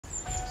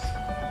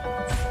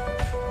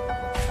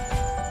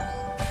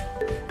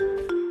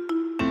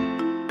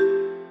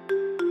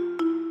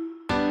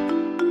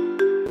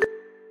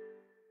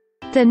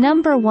The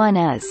number one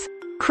is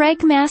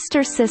Kreg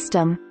Master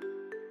System.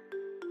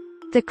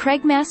 The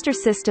Kreg Master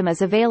System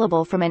is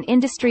available from an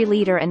industry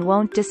leader and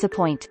won't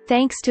disappoint,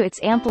 thanks to its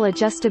ample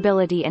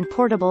adjustability and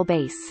portable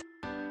base.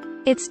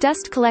 Its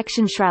dust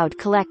collection shroud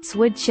collects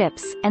wood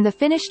chips, and the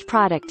finished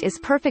product is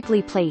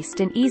perfectly placed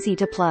and easy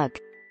to plug.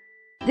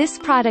 This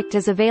product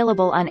is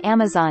available on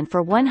Amazon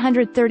for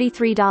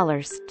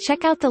 $133.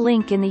 Check out the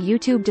link in the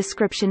YouTube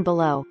description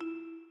below.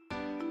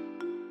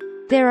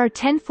 There are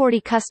 1040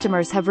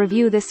 customers have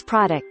reviewed this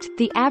product.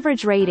 The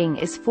average rating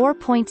is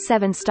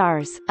 4.7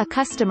 stars, a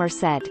customer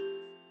said.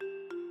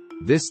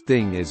 This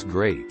thing is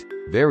great.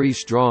 Very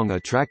strong,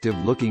 attractive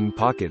looking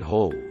pocket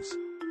holes.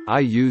 I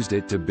used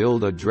it to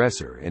build a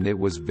dresser and it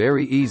was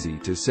very easy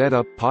to set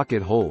up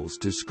pocket holes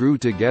to screw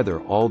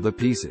together all the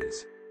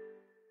pieces.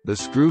 The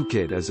screw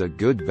kit is a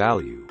good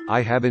value.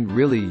 I haven't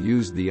really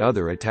used the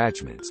other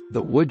attachments.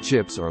 The wood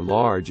chips are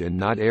large and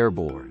not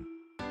airborne.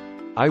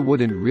 I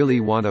wouldn't really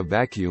want a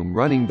vacuum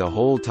running the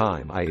whole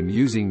time I am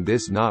using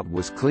this. Knot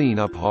was clean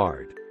up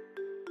hard.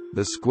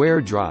 The square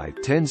drive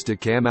tends to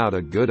cam out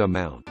a good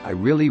amount. I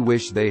really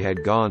wish they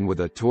had gone with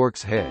a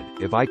Torx head.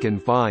 If I can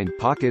find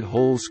pocket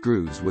hole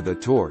screws with a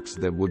Torx,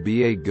 that would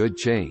be a good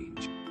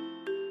change.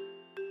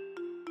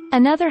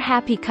 Another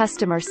happy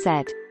customer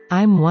said,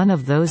 I'm one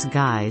of those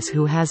guys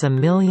who has a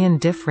million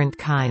different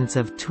kinds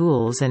of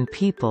tools and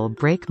people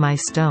break my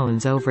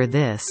stones over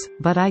this,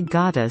 but I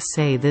gotta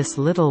say this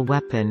little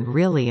weapon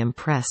really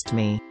impressed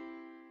me.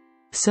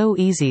 So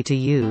easy to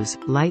use,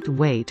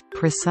 lightweight,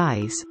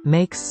 precise,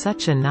 makes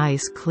such a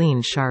nice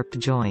clean sharp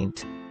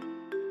joint.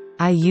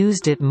 I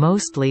used it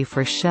mostly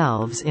for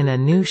shelves in a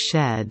new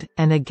shed,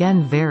 and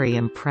again very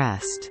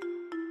impressed.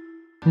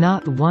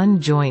 Not one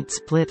joint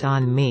split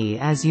on me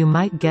as you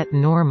might get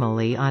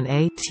normally on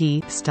a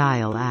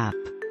T-style app,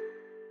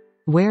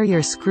 where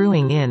you're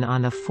screwing in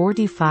on a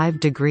 45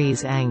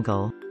 degrees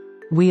angle.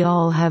 We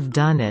all have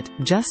done it,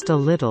 just a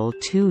little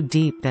too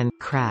deep and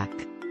crack.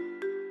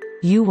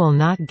 You will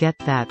not get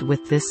that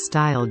with this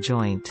style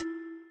joint.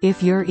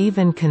 If you're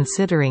even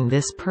considering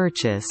this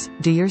purchase,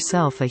 do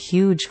yourself a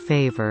huge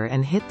favor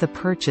and hit the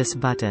purchase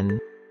button.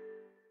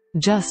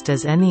 Just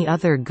as any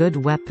other good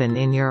weapon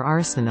in your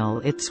arsenal,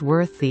 it's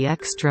worth the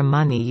extra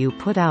money you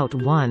put out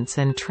once,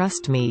 and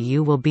trust me,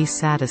 you will be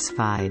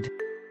satisfied.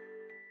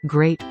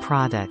 Great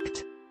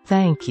product.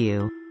 Thank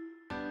you.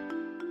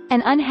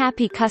 An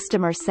unhappy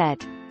customer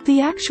said,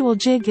 the actual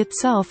jig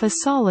itself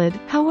is solid,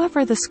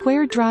 however the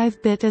square drive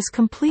bit is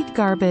complete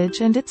garbage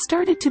and it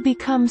started to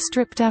become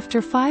stripped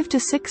after 5 to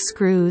 6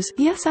 screws.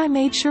 Yes, I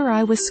made sure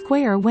I was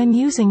square when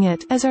using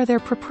it, as are their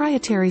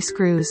proprietary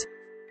screws.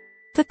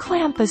 The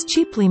clamp is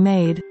cheaply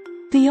made.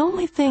 The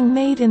only thing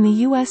made in the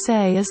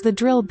USA is the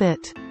drill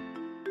bit.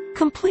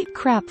 Complete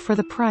crap for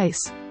the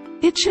price.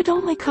 It should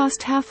only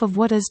cost half of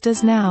what it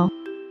does now.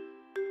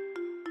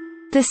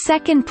 The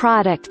second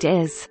product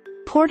is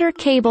Porter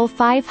Cable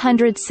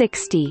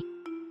 560.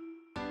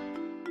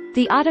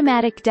 The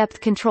automatic depth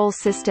control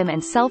system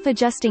and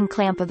self-adjusting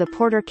clamp of the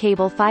Porter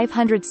Cable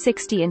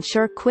 560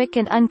 ensure quick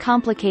and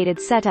uncomplicated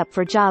setup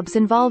for jobs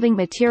involving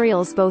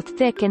materials both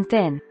thick and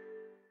thin.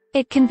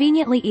 It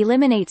conveniently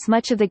eliminates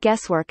much of the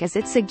guesswork as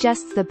it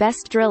suggests the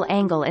best drill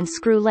angle and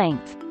screw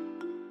length.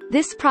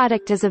 This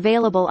product is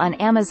available on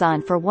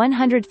Amazon for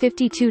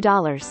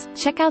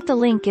 $152. Check out the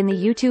link in the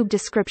YouTube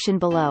description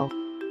below.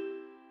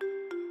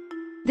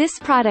 This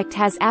product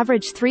has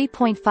average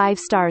 3.5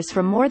 stars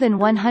from more than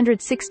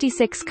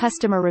 166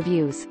 customer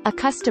reviews, a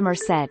customer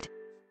said.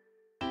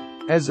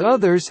 As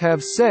others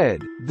have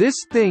said,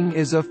 this thing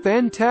is a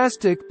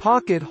fantastic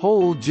pocket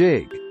hole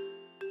jig.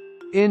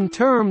 In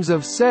terms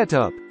of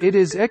setup, it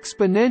is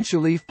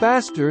exponentially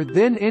faster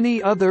than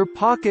any other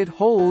pocket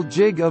hole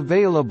jig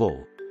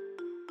available.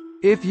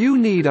 If you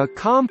need a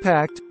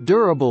compact,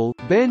 durable,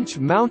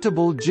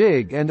 bench-mountable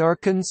jig and are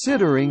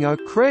considering a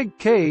Kreg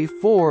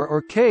K4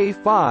 or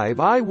K5,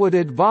 I would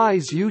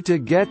advise you to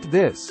get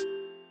this.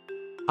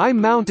 I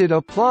mounted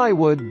a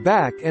plywood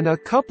back and a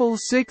couple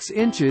 6"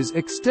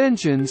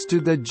 extensions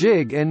to the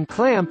jig and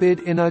clamp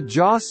it in a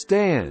jaw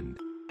stand.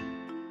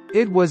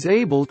 It was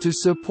able to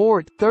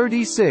support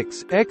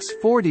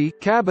 36x40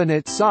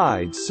 cabinet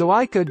sides, so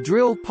I could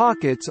drill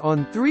pockets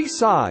on 3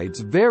 sides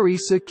very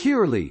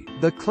securely.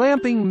 The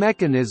clamping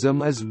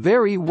mechanism is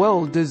very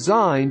well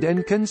designed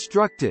and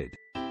constructed.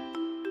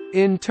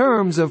 In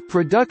terms of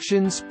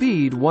production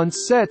speed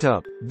once set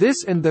up,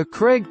 this and the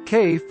Kreg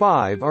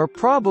K5 are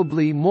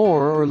probably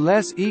more or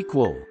less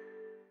equal.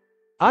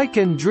 I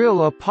can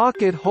drill a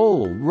pocket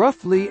hole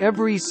roughly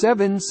every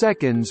 7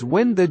 seconds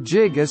when the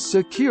jig is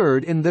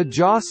secured in the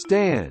jaw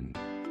stand.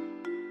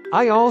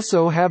 I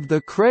also have the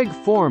Kreg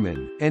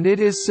Foreman, and it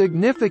is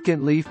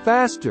significantly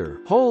faster,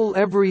 hole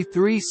every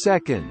 3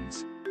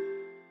 seconds.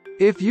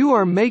 If you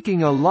are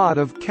making a lot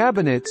of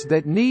cabinets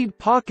that need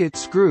pocket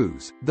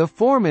screws, the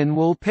Foreman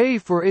will pay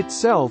for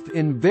itself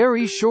in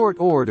very short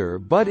order,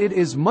 but it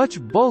is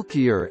much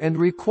bulkier and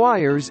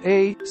requires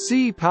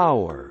AC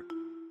power.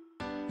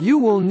 You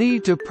will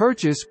need to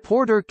purchase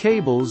Porter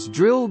Cable's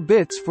drill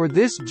bits for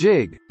this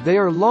jig. They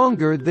are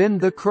longer than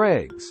the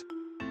Kreg's.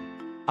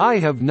 I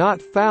have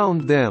not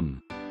found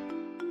them.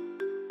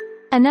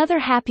 Another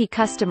happy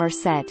customer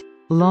said,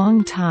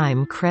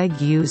 Long-time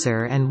Kreg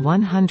user and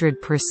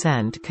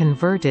 100%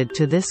 converted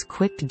to this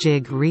quick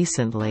jig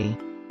recently.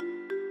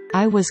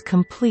 I was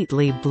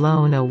completely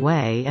blown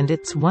away, and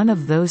it's one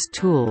of those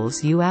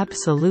tools you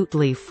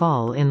absolutely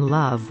fall in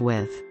love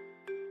with.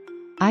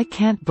 I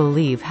can't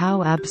believe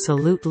how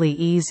absolutely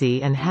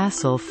easy and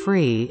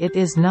hassle-free it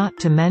is, not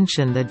to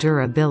mention the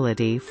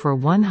durability for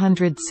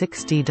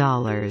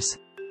 $160.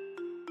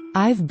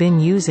 I've been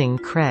using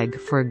Kreg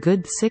for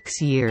good 6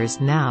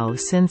 years now,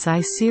 since I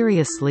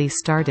seriously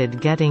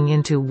started getting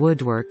into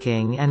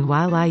woodworking, and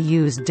while I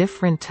use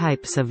different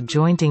types of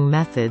jointing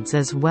methods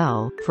as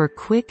well, for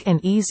quick and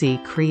easy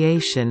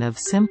creation of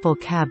simple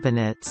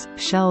cabinets,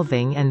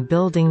 shelving and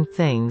building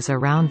things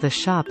around the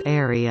shop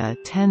area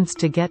tends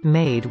to get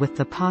made with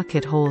the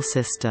pocket hole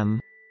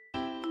system.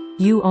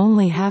 You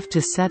only have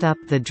to set up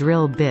the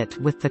drill bit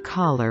with the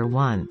collar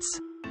once.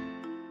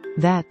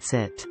 That's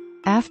it.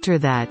 After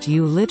that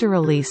you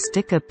literally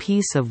stick a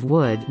piece of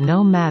wood,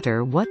 no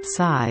matter what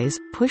size,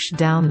 push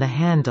down the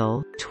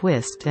handle,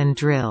 twist and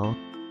drill.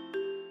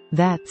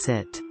 That's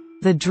it.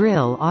 The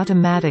drill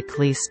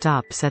automatically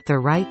stops at the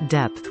right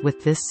depth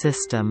with this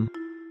system.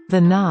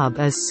 The knob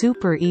is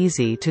super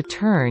easy to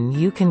turn,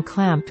 you can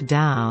clamp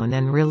down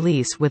and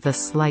release with a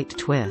slight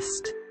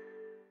twist.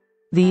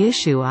 The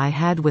issue I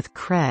had with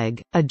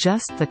Kreg: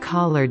 adjust the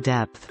collar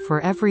depth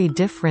for every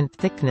different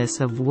thickness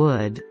of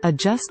wood,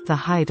 adjust the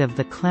height of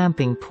the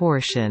clamping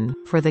portion.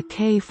 For the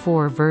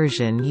K4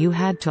 version you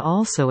had to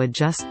also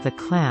adjust the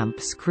clamp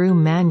screw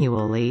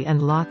manually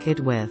and lock it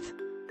with.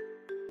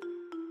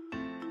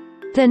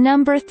 The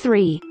number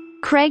 3.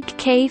 Kreg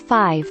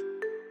K5.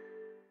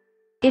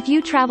 If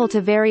you travel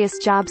to various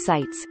job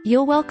sites,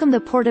 you'll welcome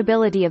the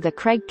portability of the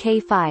Kreg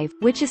K5,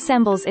 which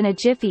assembles in a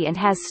jiffy and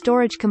has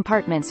storage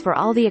compartments for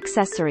all the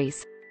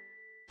accessories.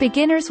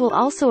 Beginners will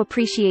also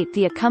appreciate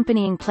the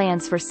accompanying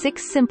plans for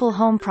 6 simple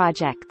home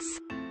projects.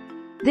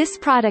 This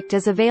product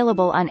is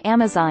available on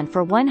Amazon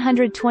for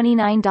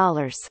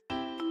 $129.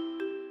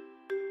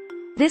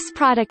 This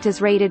product is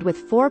rated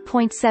with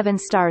 4.7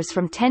 stars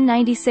from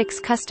 1096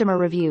 customer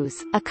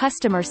reviews. A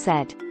customer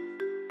said,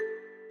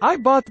 I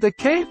bought the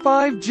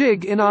K5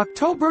 jig in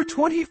October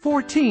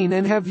 2014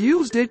 and have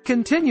used it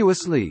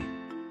continuously.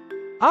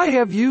 I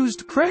have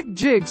used Kreg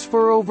jigs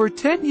for over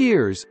 10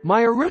 years,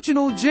 my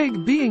original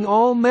jig being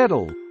all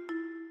metal.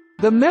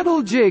 The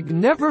metal jig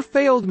never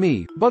failed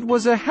me, but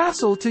was a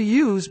hassle to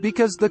use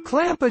because the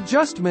clamp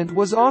adjustment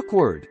was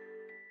awkward.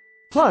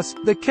 Plus,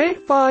 the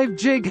K5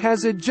 jig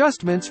has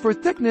adjustments for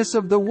thickness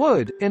of the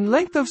wood, and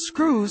length of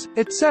screws,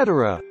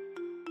 etc.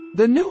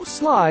 The new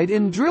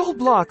slide-in drill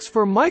blocks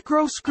for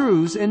micro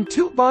screws and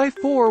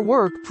 2x4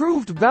 work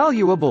proved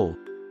valuable.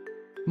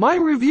 My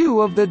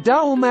review of the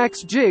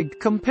DowelMax jig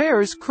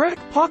compares Kreg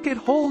pocket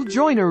hole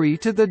joinery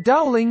to the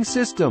doweling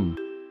system.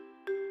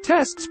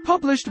 Tests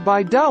published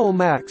by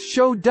DowelMax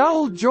show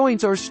dowel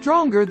joints are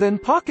stronger than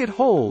pocket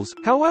holes.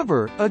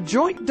 However, a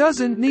joint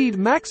doesn't need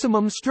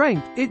maximum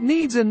strength, it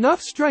needs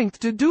enough strength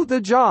to do the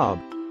job.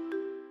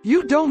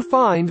 You don't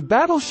find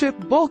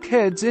battleship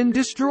bulkheads in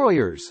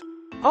destroyers.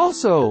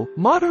 Also,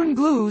 modern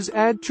glues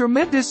add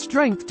tremendous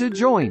strength to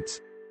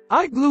joints.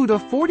 I glued a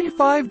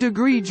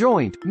 45-degree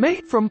joint,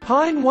 made from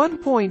pine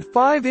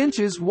 1.5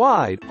 inches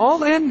wide,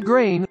 all end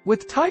grain,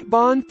 with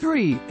Titebond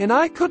 3, and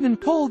I couldn't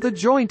pull the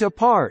joint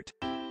apart.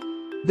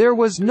 There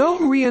was no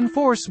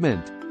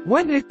reinforcement.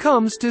 When it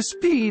comes to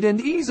speed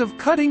and ease of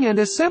cutting and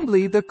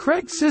assembly, the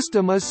Kreg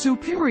system is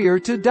superior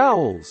to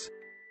dowels.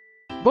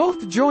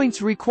 Both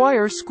joints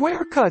require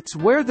square cuts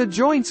where the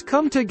joints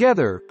come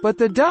together, but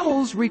the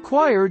dowels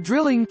require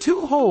drilling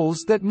 2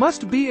 holes that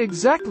must be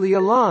exactly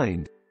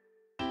aligned.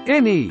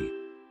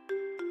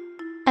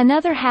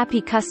 Another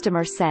happy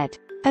customer said,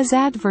 as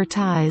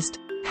advertised,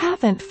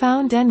 haven't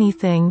found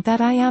anything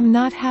that I am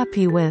not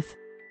happy with.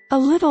 A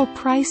little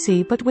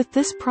pricey, but with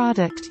this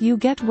product you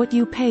get what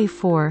you pay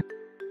for.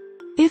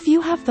 If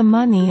you have the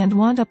money and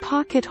want a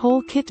pocket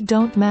hole kit,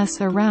 don't mess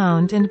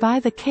around and buy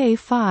the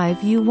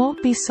K5, you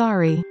won't be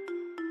sorry.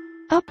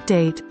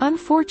 Update: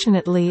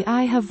 unfortunately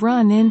I have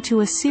run into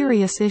a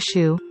serious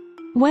issue.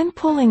 When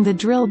pulling the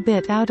drill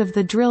bit out of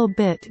the drill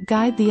bit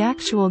guide, the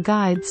actual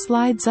guide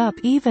slides up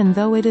even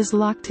though it is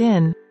locked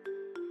in.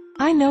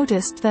 I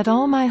noticed that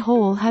all my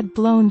hole had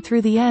blown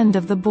through the end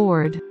of the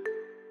board.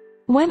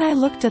 When I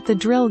looked at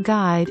the drill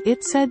guide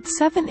it said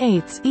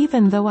 7/8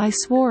 even though I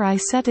swore I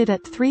set it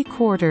at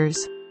 3/4.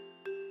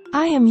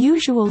 I am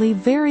usually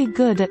very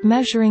good at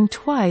measuring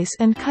twice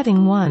and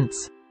cutting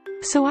once.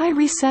 So I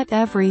reset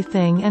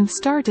everything and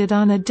started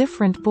on a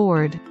different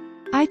board.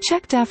 I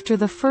checked after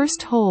the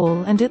first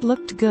hole and it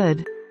looked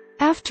good.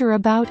 After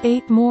about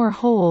 8 more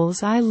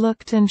holes I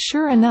looked, and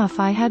sure enough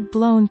I had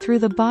blown through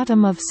the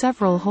bottom of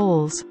several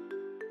holes.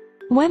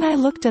 When I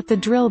looked at the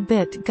drill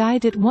bit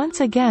guide it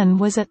once again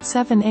was at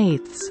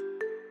 7/8.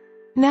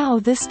 Now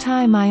this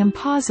time I am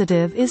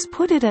positive is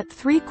put it at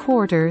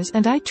 3/4,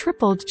 and I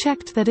tripled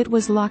checked that it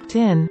was locked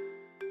in.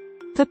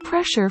 The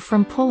pressure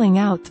from pulling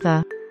out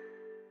the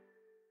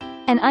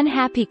An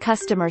unhappy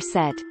customer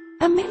said,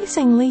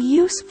 "Amazingly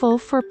useful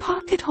for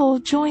pocket hole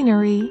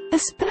joinery,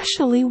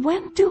 especially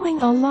when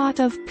doing a lot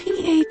of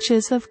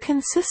PHs of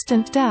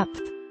consistent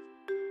depth.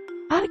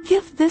 I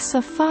give this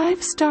a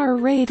 5-star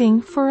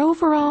rating for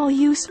overall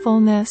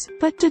usefulness,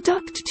 but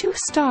deduct 2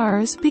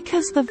 stars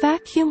because the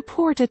vacuum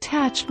port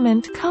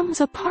attachment comes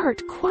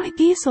apart quite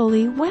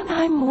easily when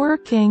I'm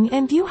working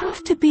and you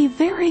have to be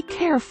very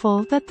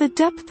careful that the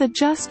depth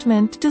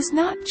adjustment does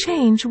not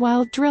change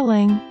while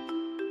drilling.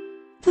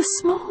 The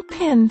small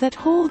pin that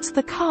holds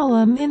the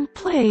column in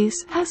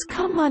place has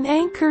come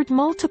unanchored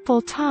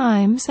multiple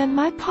times and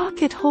my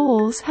pocket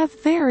holes have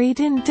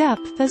varied in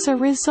depth as a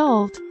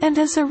result, and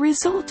as a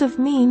result of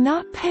me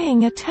not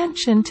paying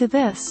attention to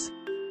this."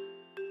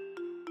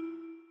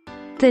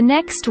 The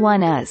next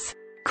one is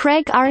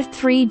Kreg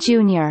R3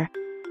 Jr.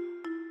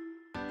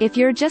 If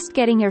you're just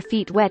getting your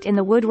feet wet in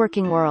the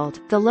woodworking world,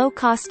 the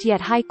low-cost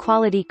yet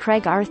high-quality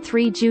Kreg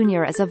R3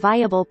 Jr. is a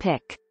viable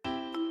pick.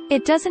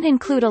 It doesn't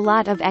include a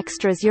lot of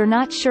extras you're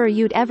not sure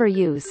you'd ever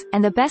use,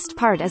 and the best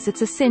part is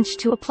it's a cinch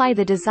to apply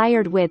the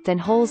desired width and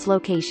holes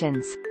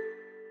locations.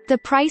 The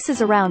price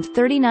is around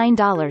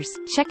 $39.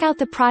 Check out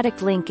the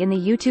product link in the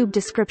YouTube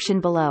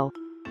description below.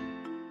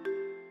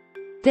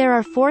 There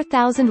are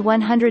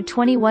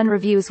 4,121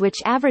 reviews,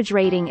 which average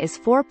rating is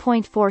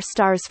 4.4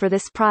 stars for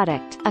this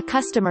product, a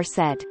customer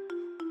said.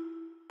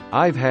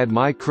 I've had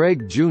my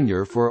Kreg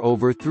Jr. for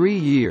over 3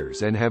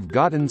 years and have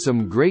gotten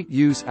some great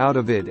use out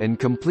of it and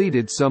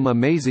completed some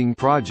amazing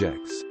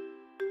projects.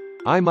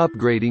 I'm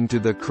upgrading to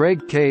the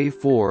Kreg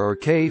K4 or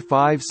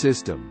K5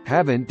 system,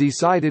 haven't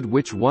decided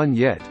which one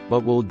yet,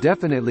 but will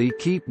definitely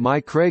keep my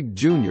Kreg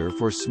Jr.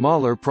 for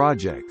smaller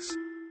projects.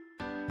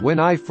 When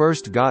I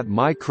first got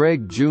my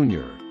Kreg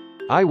Jr.,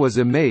 I was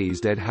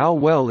amazed at how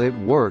well it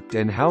worked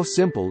and how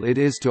simple it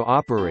is to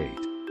operate.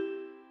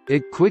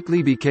 It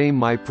quickly became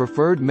my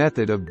preferred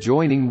method of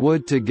joining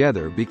wood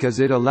together because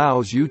it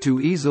allows you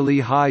to easily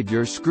hide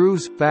your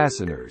screws,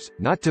 fasteners,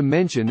 not to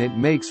mention it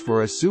makes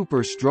for a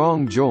super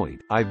strong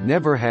joint. I've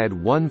never had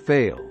one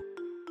fail.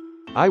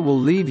 I will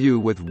leave you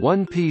with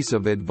one piece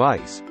of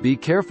advice: be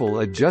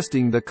careful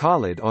adjusting the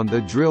collet on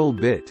the drill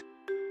bit.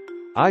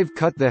 I've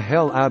cut the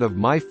hell out of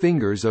my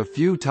fingers a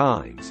few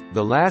times,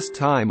 the last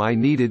time I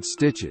needed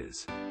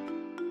stitches.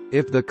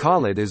 If the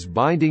collet is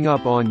binding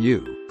up on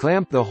you,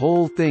 clamp the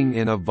whole thing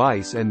in a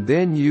vise and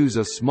then use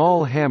a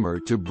small hammer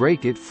to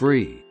break it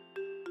free.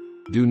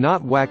 Do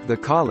not whack the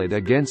collet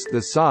against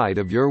the side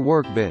of your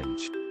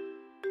workbench.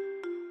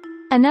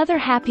 Another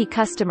happy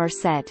customer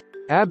said,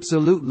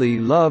 "Absolutely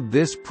love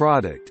this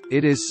product,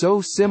 it is so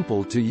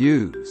simple to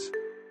use.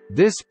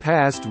 This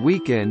past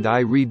weekend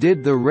I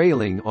redid the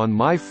railing on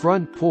my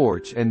front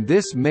porch and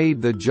this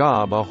made the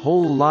job a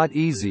whole lot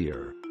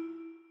easier.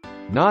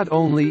 Not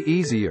only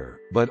easier,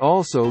 but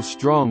also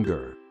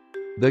stronger.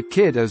 The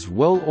kit is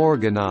well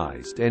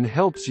organized and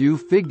helps you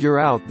figure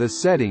out the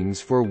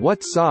settings for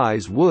what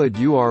size wood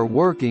you are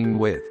working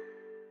with.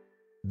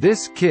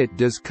 This kit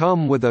does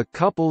come with a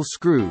couple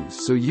screws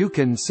so you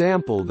can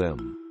sample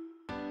them.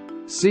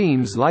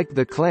 Seems like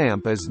the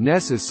clamp is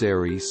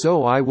necessary,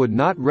 so I would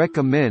not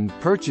recommend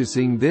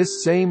purchasing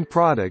this same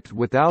product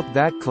without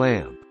that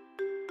clamp."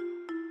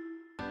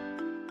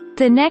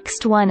 The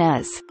next one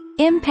is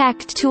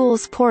Impakt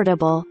Tools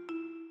Portable.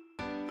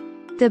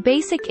 The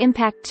basic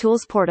Impakt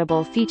Tools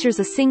Portable features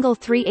a single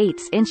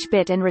 3/8-inch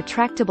bit and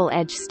retractable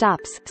edge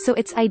stops, so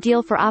it's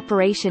ideal for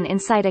operation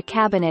inside a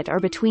cabinet or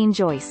between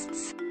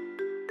joists.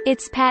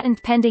 Its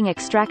patent-pending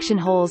extraction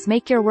holes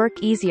make your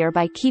work easier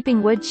by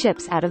keeping wood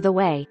chips out of the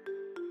way.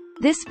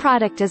 This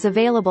product is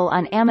available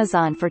on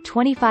Amazon for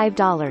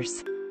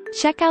 $25.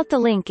 Check out the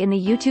link in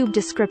the YouTube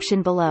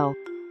description below.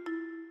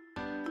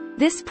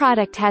 This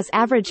product has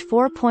average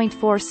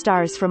 4.4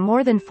 stars from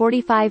more than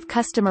 45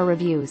 customer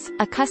reviews,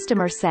 a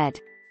customer said.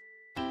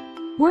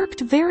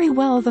 "Worked very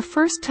well the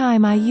first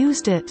time I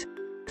used it.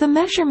 The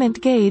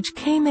measurement gauge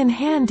came in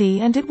handy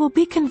and it will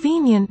be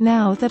convenient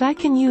now that I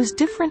can use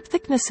different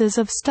thicknesses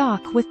of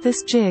stock with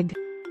this jig."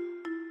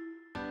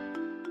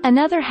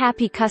 Another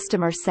happy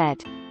customer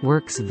said,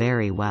 "Works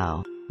very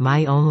well.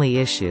 My only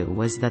issue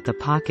was that the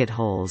pocket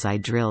holes I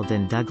drilled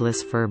in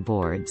Douglas fir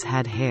boards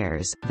had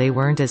hairs, they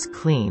weren't as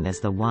clean as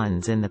the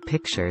ones in the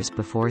pictures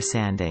before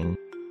sanding.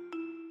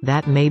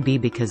 That may be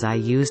because I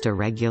used a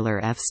regular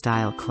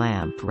F-style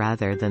clamp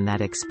rather than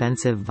that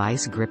expensive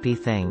vice grippy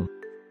thing.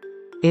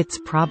 It's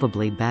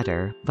probably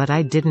better, but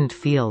I didn't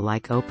feel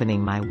like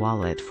opening my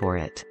wallet for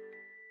it.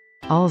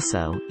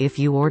 Also, if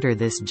you order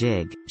this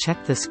jig,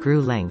 check the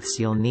screw lengths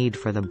you'll need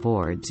for the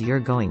boards you're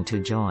going to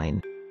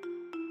join.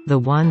 The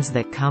ones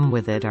that come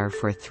with it are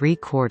for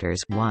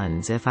 3/4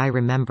 ones if I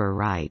remember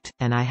right,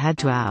 and I had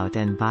to out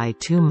and buy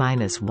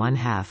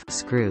 2-1/2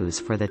 screws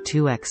for the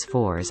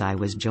 2x4s I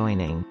was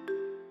joining.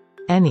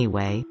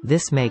 Anyway,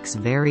 this makes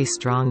very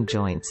strong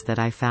joints that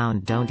I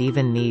found don't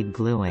even need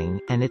gluing,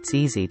 and it's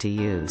easy to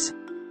use.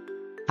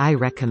 I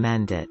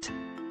recommend it."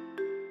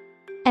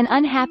 An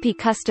unhappy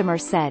customer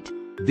said,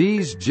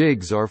 "These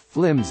jigs are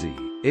flimsy.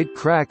 It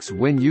cracks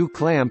when you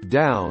clamp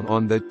down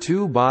on the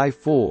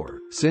 2x4,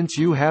 since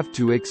you have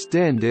to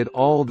extend it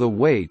all the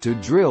way to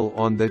drill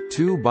on the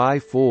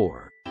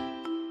 2x4.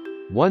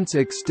 Once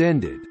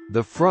extended,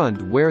 the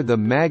front where the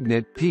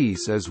magnet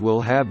piece is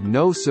will have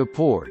no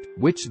support,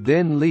 which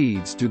then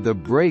leads to the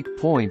break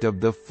point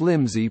of the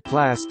flimsy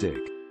plastic.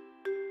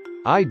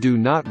 I do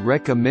not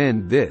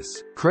recommend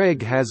this.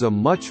 Kreg has a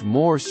much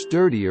more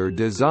sturdier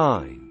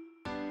design.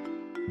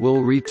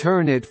 Will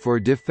return it for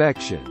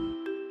defection.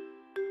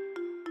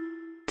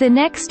 The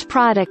next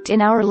product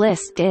in our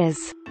list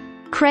is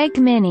Kreg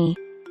Mini.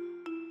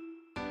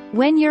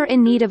 When you're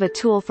in need of a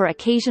tool for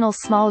occasional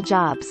small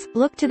jobs,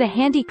 look to the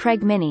handy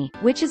Kreg Mini,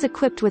 which is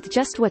equipped with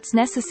just what's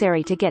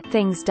necessary to get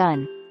things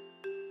done.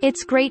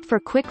 It's great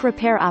for quick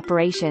repair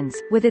operations,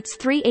 with its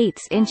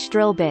 3/8-inch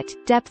drill bit,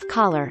 depth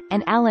collar,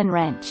 and Allen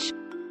wrench.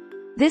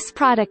 This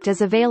product is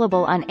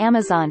available on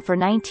Amazon for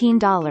 $19.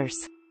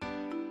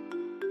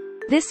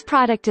 This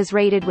product is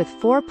rated with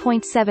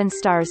 4.7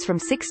 stars from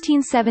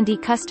 1670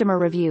 customer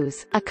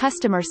reviews. A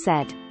customer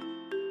said,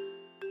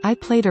 I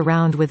played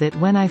around with it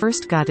when I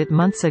first got it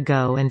months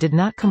ago and did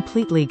not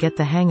completely get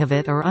the hang of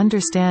it or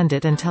understand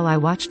it until I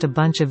watched a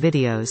bunch of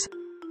videos.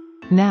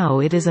 Now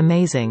it is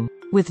amazing.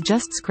 With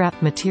just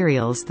scrap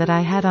materials that I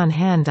had on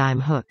hand,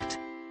 I'm hooked.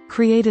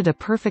 Created a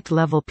perfect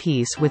level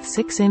piece with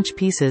 6-inch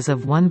pieces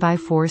of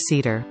 1x4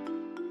 cedar.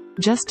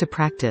 Just to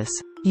practice.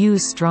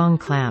 Use strong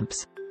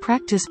clamps.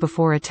 Practice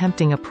before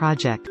attempting a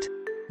project.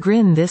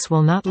 Grin, this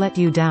will not let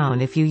you down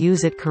if you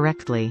use it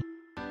correctly.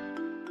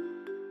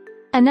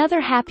 Another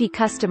happy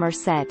customer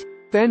said,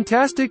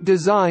 Fantastic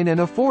design and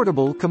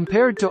affordable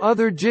compared to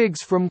other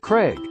jigs from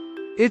Kreg.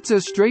 It's a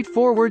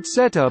straightforward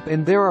setup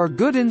and there are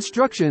good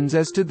instructions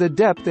as to the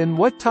depth and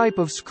what type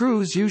of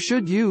screws you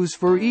should use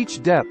for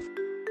each depth.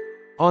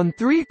 On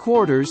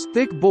 3/4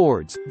 thick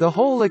boards, the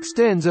hole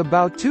extends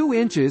about 2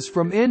 inches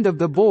from end of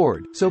the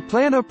board, so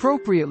plan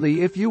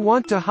appropriately if you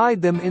want to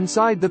hide them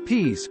inside the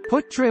piece,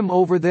 put trim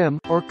over them,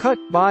 or cut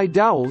by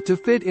dowel to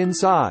fit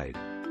inside.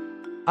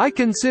 I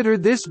consider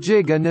this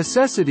jig a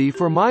necessity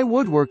for my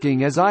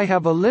woodworking as I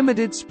have a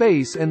limited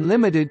space and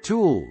limited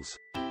tools.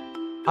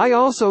 I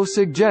also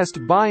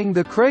suggest buying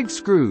the Kreg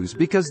screws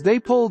because they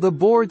pull the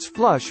boards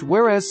flush,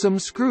 whereas some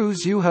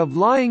screws you have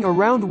lying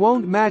around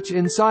won't match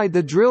inside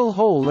the drill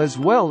hole as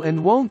well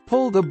and won't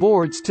pull the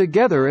boards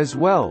together as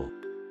well.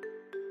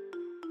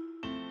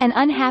 An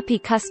unhappy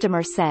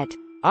customer said,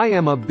 I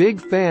am a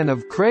big fan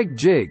of Kreg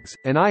jigs,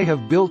 and I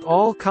have built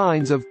all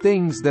kinds of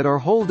things that are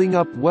holding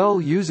up well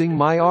using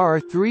my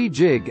R3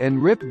 jig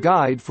and rip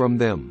guide from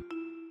them.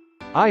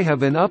 I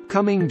have an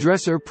upcoming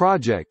dresser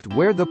project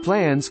where the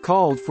plans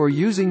called for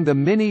using the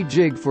mini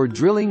jig for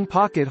drilling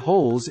pocket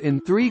holes in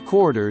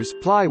 3/4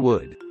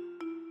 plywood.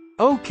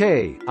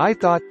 Okay, I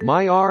thought,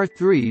 my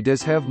R3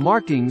 does have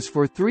markings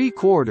for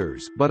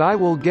 3/4, but I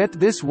will get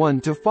this one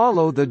to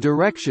follow the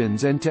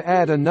directions and to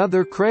add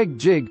another Kreg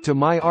jig to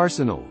my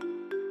arsenal.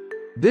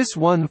 This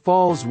one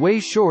falls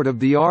way short of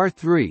the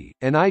R3,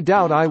 and I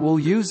doubt I will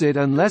use it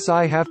unless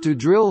I have to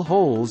drill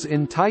holes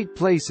in tight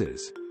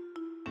places.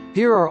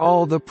 Here are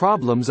all the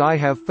problems I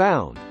have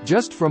found,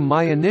 just from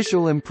my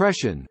initial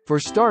impression. For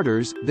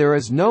starters, there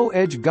is no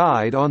edge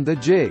guide on the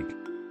jig.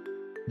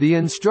 The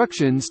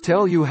instructions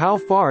tell you how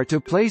far to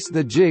place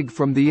the jig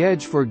from the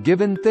edge for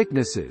given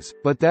thicknesses,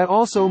 but that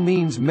also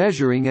means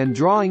measuring and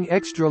drawing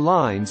extra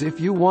lines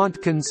if you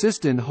want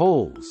consistent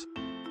holes.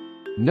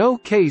 No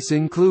case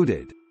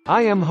included.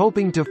 I am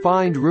hoping to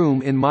find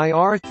room in my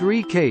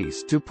R3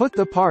 case to put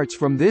the parts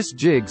from this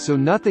jig so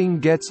nothing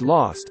gets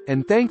lost,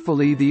 and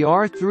thankfully the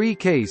R3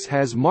 case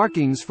has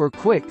markings for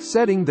quick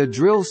setting the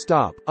drill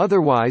stop,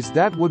 otherwise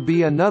that would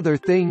be another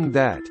thing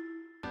that.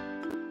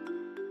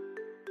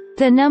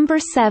 The number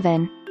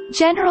 7.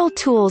 General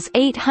Tools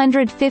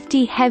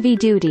 850 Heavy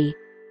Duty.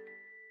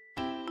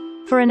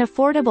 For an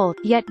affordable,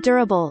 yet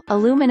durable,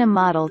 aluminum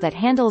model that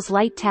handles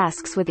light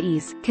tasks with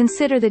ease,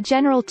 consider the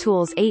General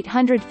Tools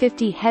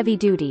 850 Heavy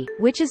Duty,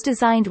 which is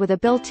designed with a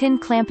built-in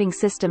clamping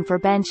system for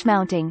bench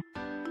mounting.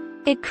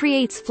 It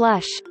creates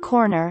flush,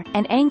 corner,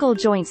 and angle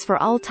joints for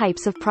all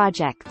types of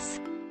projects.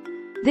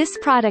 This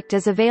product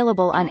is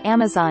available on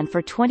Amazon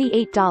for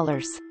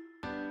 $28.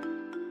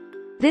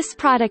 This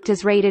product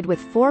is rated with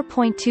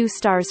 4.2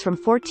 stars from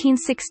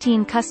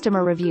 1416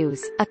 customer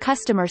reviews. A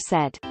customer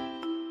said,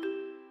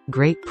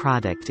 Great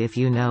product if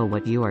you know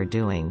what you are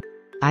doing.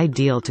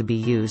 Ideal to be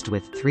used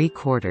with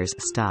 3/4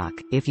 stock.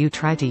 If you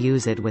try to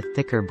use it with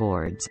thicker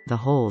boards, the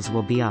holes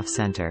will be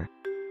off-center.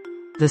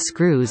 The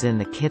screws in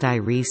the kit I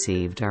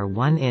received are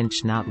 1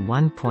 inch, not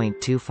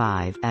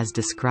 1.25, as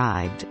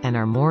described, and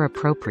are more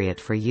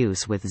appropriate for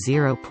use with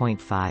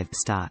 0.5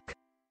 stock.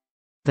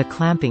 The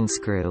clamping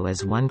screw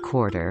is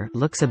 1/4,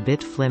 looks a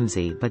bit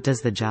flimsy but does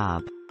the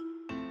job.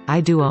 I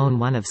do own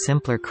one of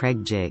simpler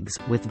Kreg jigs,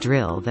 with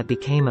drill that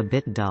became a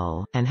bit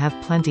dull, and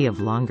have plenty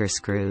of longer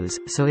screws,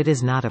 so it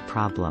is not a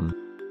problem.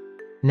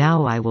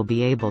 Now I will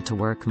be able to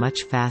work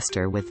much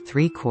faster with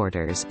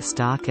 3/4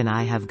 stock, and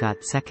I have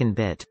got second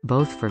bit,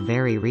 both for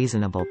very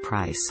reasonable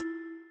price.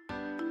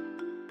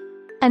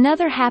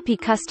 Another happy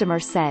customer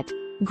said,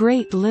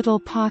 Great little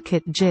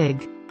pocket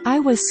jig. I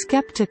was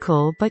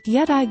skeptical, but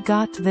yet I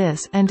got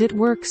this and it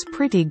works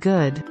pretty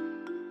good.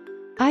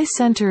 I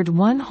centered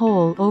one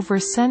hole over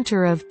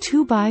center of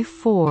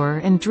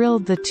 2x4 and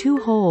drilled the 2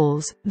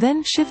 holes,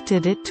 then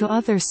shifted it to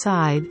other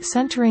side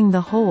centering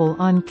the hole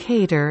on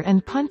cater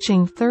and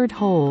punching third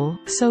hole,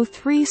 so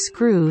 3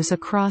 screws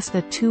across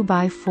the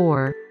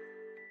 2x4.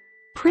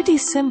 Pretty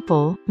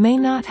simple, may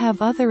not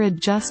have other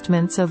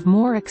adjustments of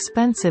more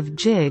expensive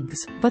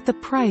jigs, but the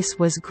price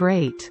was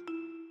great.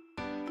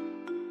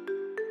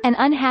 An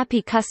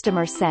unhappy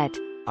customer said,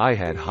 I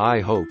had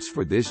high hopes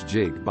for this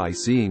jig by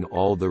seeing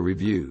all the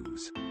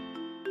reviews.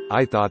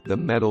 I thought the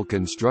metal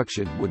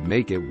construction would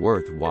make it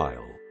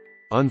worthwhile.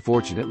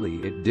 Unfortunately,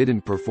 it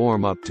didn't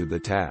perform up to the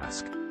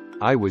task.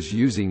 I was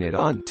using it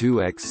on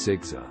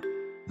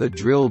 2x6. The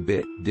drill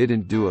bit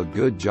didn't do a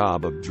good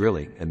job of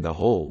drilling and the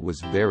hole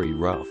was very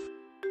rough.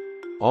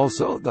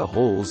 Also, the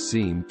holes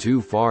seemed too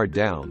far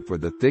down for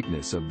the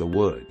thickness of the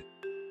wood.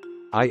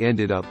 I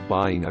ended up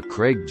buying a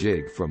Kreg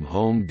jig from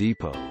Home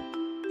Depot.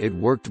 It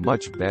worked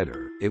much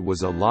better, it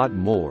was a lot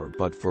more,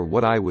 but for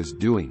what I was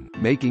doing,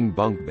 making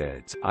bunk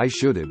beds, I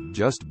should have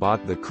just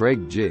bought the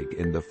Kreg jig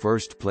in the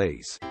first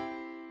place.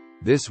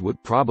 This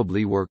would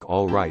probably work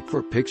alright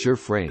for picture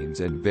frames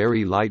and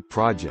very light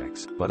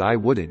projects, but I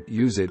wouldn't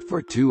use it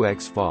for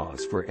 2x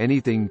FOS for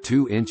anything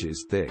 2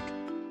 inches thick.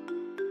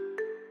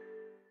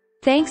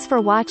 Thanks for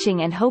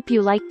watching and hope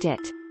you liked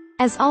it.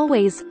 As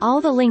always, all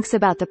the links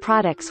about the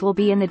products will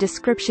be in the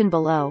description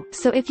below,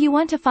 so if you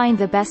want to find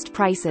the best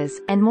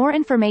prices, and more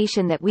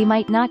information that we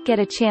might not get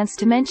a chance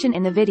to mention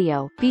in the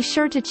video, be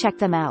sure to check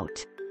them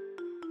out.